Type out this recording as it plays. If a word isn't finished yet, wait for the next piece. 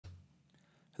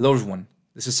Hello everyone,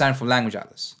 this is Simon from Language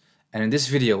Atlas, and in this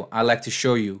video I'd like to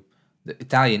show you the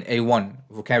Italian A1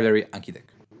 vocabulary Anki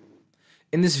deck.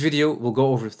 In this video we'll go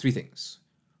over three things.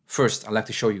 First, I'd like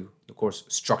to show you the course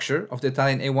structure of the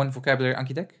Italian A1 vocabulary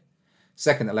Anki deck.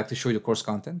 Second, I'd like to show you the course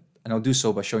content, and I'll do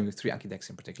so by showing you three Anki decks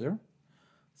in particular.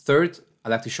 Third, I'd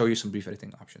like to show you some brief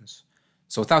editing options.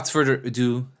 So without further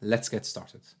ado, let's get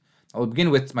started. I'll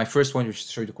begin with my first one, which is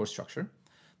to show you the course structure.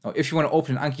 Now, if you want to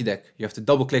open an Anki deck, you have to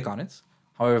double click on it.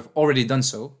 However, I've already done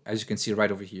so, as you can see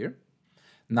right over here.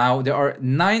 Now, there are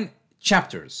 9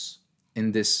 chapters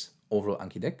in this overall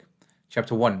Anki deck.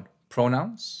 Chapter 1,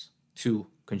 pronouns. 2,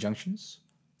 conjunctions.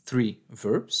 3,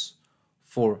 verbs.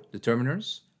 4,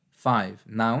 determiners. 5,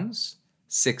 nouns.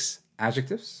 6,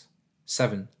 adjectives.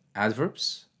 7,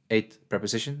 adverbs. 8,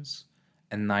 prepositions.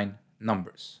 And 9,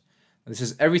 numbers. This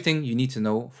is everything you need to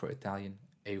know for Italian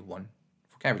A1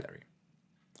 vocabulary.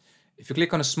 If you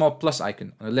click on a small plus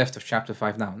icon on the left of Chapter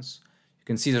 5 Nouns, you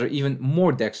can see there are even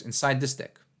more decks inside this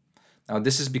deck. Now,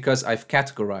 this is because I've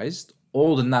categorized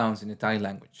all the nouns in the Italian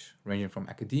language, ranging from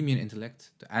academia and intellect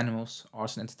to animals,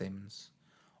 arts and entertainments,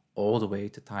 all the way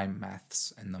to time,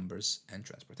 maths, and numbers and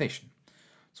transportation.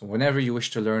 So whenever you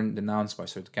wish to learn the nouns by a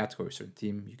certain category or certain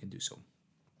theme, you can do so.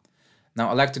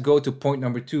 Now, I'd like to go to point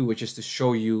number 2, which is to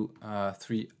show you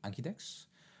 3 Anki decks.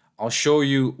 I'll show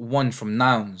you one from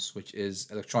nouns, which is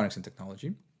electronics and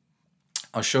technology.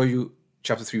 I'll show you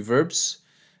chapter 3 verbs,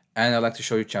 and I'd like to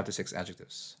show you chapter 6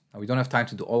 adjectives. Now, we don't have time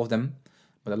to do all of them,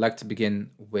 but I'd like to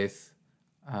begin with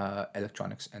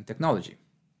electronics and technology.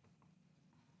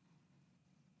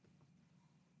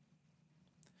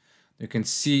 You can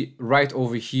see right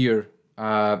over here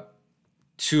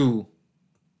 2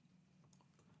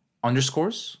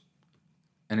 underscores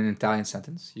and an Italian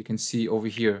sentence. You can see over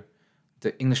here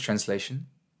the English translation,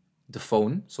 the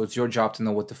phone. So it's your job to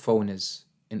know what the phone is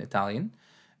in Italian.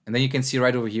 And then you can see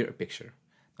right over here a picture.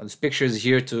 Now, this picture is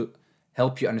here to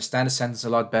help you understand the sentence a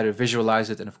lot better,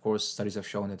 visualize it, and of course, studies have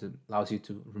shown that it allows you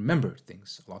to remember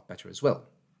things a lot better as well.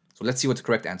 So let's see what the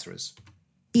correct answer is.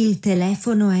 Il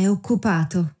telefono è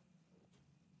occupato.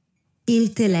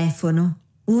 Il telefono,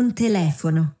 un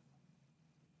telefono.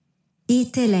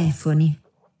 I telefoni.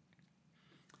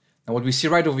 Now, what we see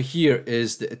right over here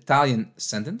is the Italian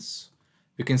sentence.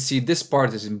 You can see this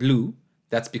part is in blue.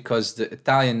 That's because the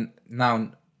Italian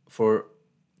noun for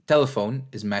telephone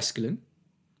is masculine,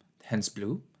 hence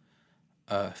blue.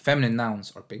 Feminine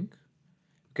nouns are pink.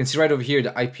 You can see right over here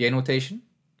the IPA notation.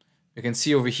 You can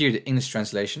see over here the English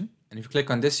translation. And if you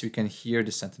click on this, you can hear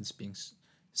the sentence being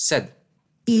said.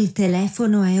 Il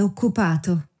telefono è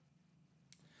occupato.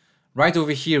 Right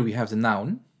over here, we have the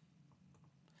noun.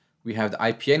 We have the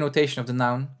IPA notation of the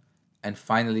noun. And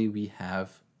finally, we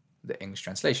have the English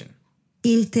translation.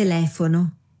 Il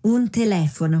telefono, un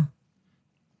telefono.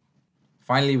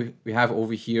 Finally, we have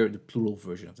over here the plural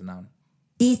version of the noun.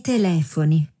 I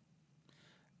telefoni.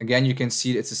 Again, you can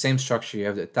see it's the same structure. You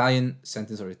have the Italian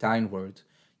sentence or Italian word.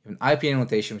 You have an IPA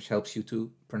notation, which helps you to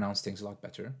pronounce things a lot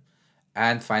better.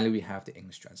 And finally, we have the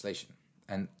English translation.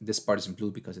 And this part is in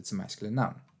blue because it's a masculine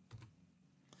noun.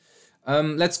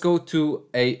 Let's go to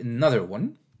another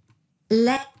one.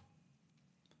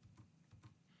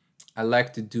 I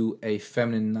like to do a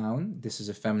feminine noun. This is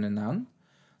a feminine noun.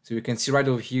 So you can see right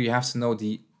over here, you have to know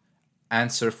the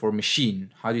answer for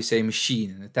machine. How do you say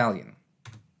machine in Italian?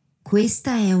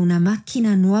 Questa è una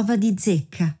macchina nuova di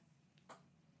zecca.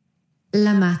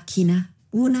 La macchina,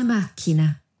 una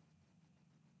macchina.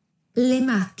 Le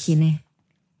macchine.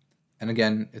 And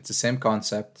again, it's the same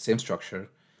concept, same structure.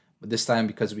 But this time,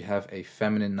 because we have a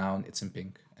feminine noun, it's in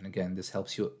pink. And again, this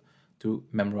helps you to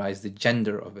memorize the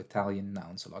gender of Italian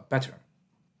nouns a lot better.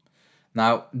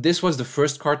 Now, this was the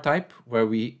first card type where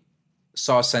we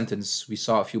saw a sentence, we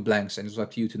saw a few blanks, and it was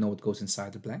up to you to know what goes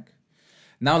inside the blank.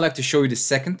 Now I'd like to show you the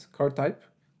second card type,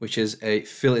 which is a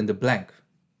fill in the blank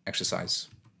exercise.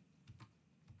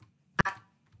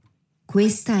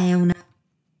 Questa è una...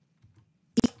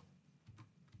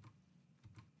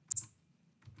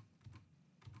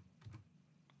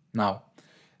 Now,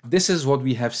 this is what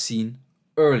we have seen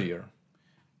earlier.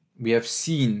 We have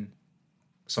seen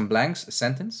some blanks, a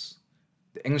sentence,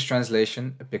 the English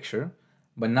translation, a picture,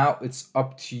 but now it's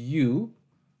up to you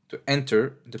to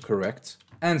enter the correct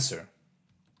answer.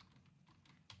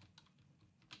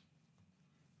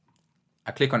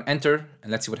 I click on enter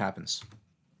and let's see what happens.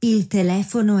 Il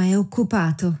telefono è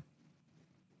occupato.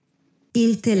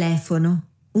 Il telefono,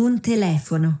 un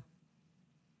telefono.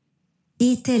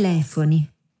 I telefoni.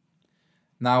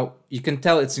 Now, you can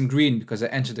tell it's in green because I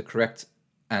entered the correct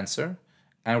answer.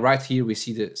 And right here, we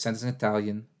see the sentence in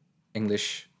Italian,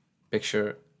 English,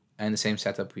 picture, and the same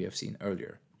setup we have seen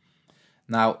earlier.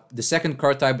 Now, the second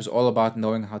card type is all about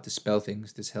knowing how to spell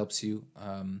things. This helps you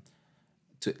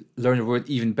to learn the word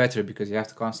even better because you have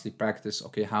to constantly practice,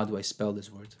 okay, how do I spell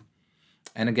this word?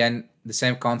 And again, the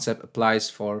same concept applies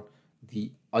for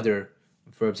the other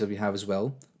verbs that we have as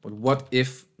well. But what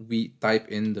if we type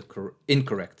in the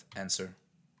incorrect answer?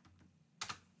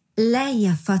 Lei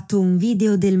ha fatto un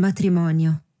video del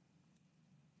matrimonio.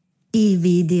 Il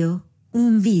video,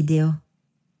 un video.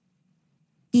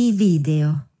 I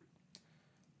video.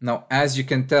 Now, as you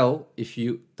can tell, if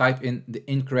you type in the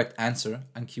incorrect answer,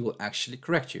 Anki will actually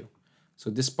correct you. So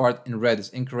this part in red is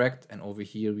incorrect, and over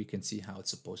here we can see how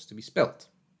it's supposed to be spelled.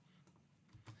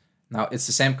 Now, it's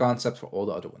the same concept for all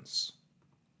the other ones.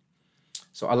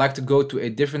 So I like to go to a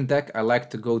different deck. I like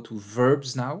to go to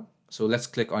verbs now. So let's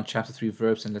click on chapter 3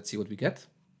 verbs and let's see what we get.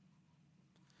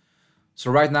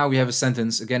 So right now we have a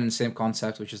sentence, again in the same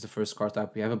concept, which is the first card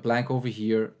type. We have a blank over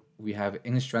here. We have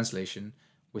English translation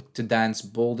with to dance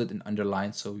bolded and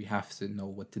underlined. So we have to know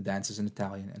what to dance is in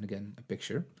Italian. And again, a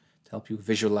picture to help you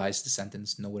visualize the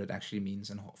sentence, know what it actually means.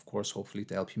 And of course, hopefully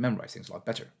to help you memorize things a lot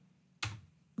better.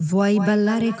 Vuoi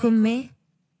ballare con me?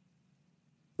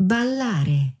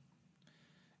 Ballare.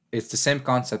 It's the same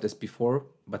concept as before,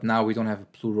 but now we don't have a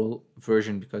plural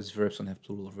version because verbs don't have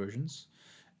plural versions.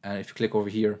 And if you click over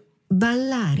here,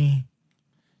 Ballare.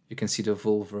 you can see the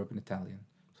full verb in Italian.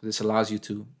 So this allows you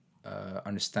to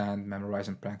understand, memorize,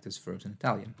 and practice verbs in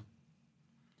Italian.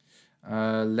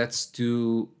 Let's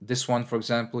do this one, for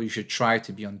example. You should try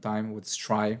to be on time. Let's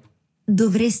try.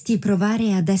 Dovresti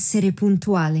provare ad essere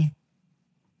puntuale.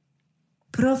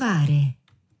 Provare.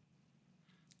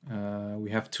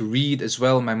 We have to read as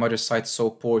well. My mother's sight's so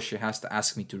poor, she has to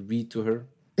ask me to read to her.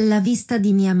 La vista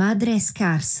di mia madre è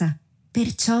scarsa,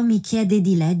 perciò mi chiede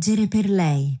di leggere per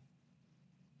lei.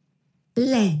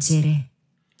 Leggere.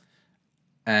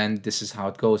 And this is how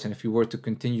it goes. And if we were to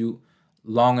continue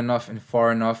long enough and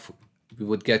far enough, we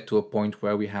would get to a point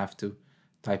where we have to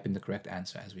type in the correct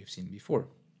answer, as we've seen before.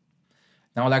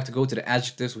 Now I'd like to go to the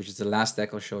adjectives, which is the last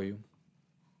deck I'll show you.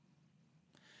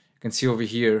 You can see over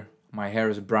here, my hair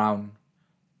is brown.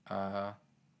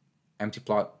 Empty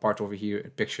part over here, a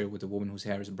picture with a woman whose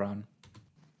hair is brown.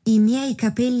 I miei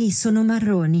capelli sono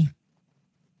marroni.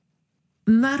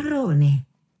 Marrone.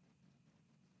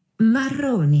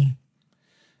 Marroni.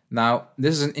 Now,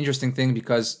 this is an interesting thing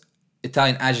because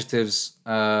Italian adjectives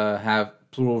have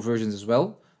plural versions as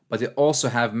well, but they also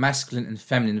have masculine and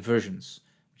feminine versions,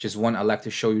 which is one I'd like to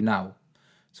show you now.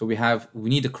 So we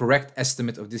need a correct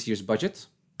estimate of this year's budget.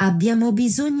 Abbiamo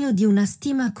bisogno di una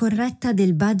stima corretta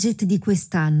del budget di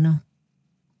quest'anno.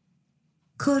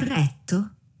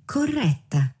 Corretto,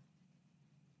 corretta.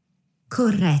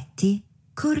 Corretti,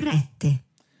 corrette.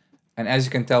 And as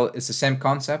you can tell, it's the same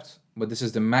concept, but this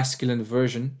is the masculine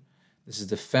version. This is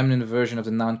the feminine version of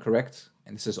the noun correct,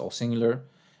 and this is all singular.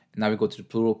 And now we go to the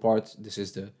plural part. This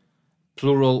is the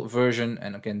plural version,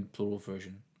 and again, plural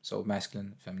version. So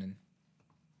masculine, feminine.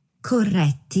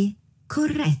 Corretti,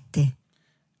 corrette.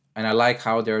 And I like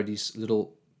how there are these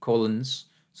little colons,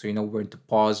 so you know where to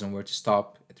pause and where to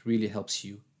stop. It really helps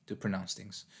you to pronounce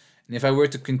things. And if I were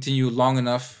to continue long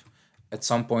enough, at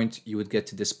some point you would get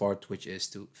to this part, which is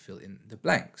to fill in the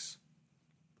blanks.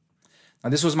 Now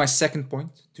this was my second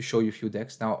point, to show you a few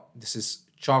decks. Now this is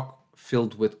chock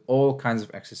filled with all kinds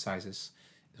of exercises.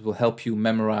 It will help you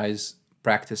memorize,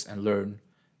 practice, and learn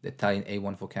the Italian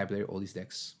A1 vocabulary, all these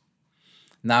decks.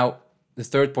 Now, the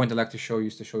third point I'd like to show you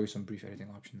is to show you some brief editing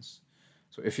options.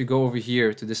 So if you go over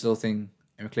here to this little thing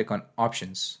and we click on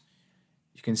options,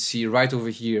 you can see right over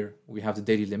here we have the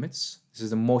daily limits. This is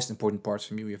the most important part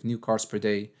for me. We have new cards per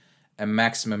day and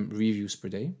maximum reviews per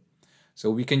day.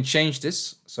 So we can change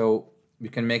this. So we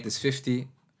can make this 50,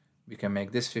 we can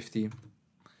make this 50,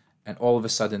 and all of a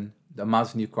sudden the amount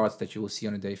of new cards that you will see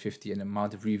on a day 50 and the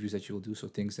amount of reviews that you will do, so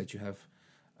things that you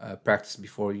have practiced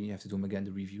before, you have to do them again,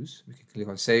 the reviews. We can click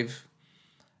on save,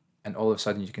 and all of a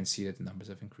sudden you can see that the numbers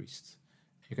have increased.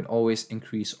 You can always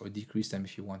increase or decrease them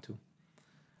if you want to.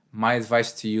 My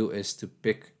advice to you is to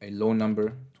pick a low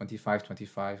number, 25,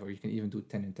 25, or you can even do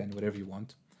 10 and 10, whatever you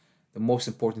want. The most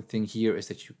important thing here is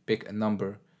that you pick a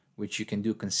number which you can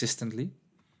do consistently,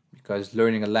 because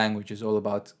learning a language is all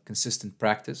about consistent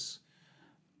practice.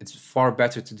 It's far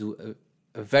better to do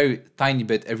a very tiny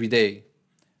bit every day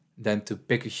than to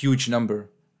pick a huge number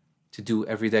to do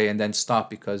every day and then stop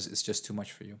because it's just too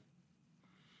much for you.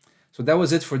 So that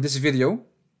was it for this video.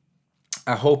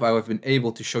 I hope I have been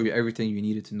able to show you everything you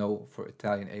needed to know for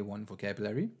Italian A1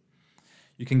 vocabulary.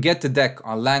 You can get the deck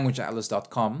on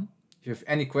languageatlas.com. If you have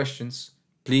any questions,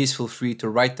 please feel free to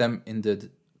write them in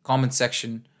the comment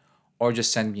section or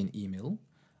just send me an email.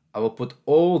 I will put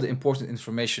all the important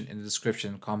information in the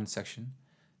description and comment section.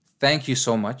 Thank you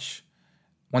so much.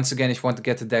 Once again, if you want to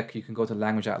get the deck, you can go to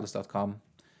languageatlas.com.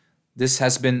 This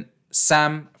has been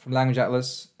Sam from Language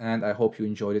Atlas, and I hope you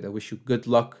enjoyed it. I wish you good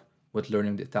luck with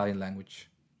learning the Italian language.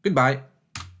 Goodbye.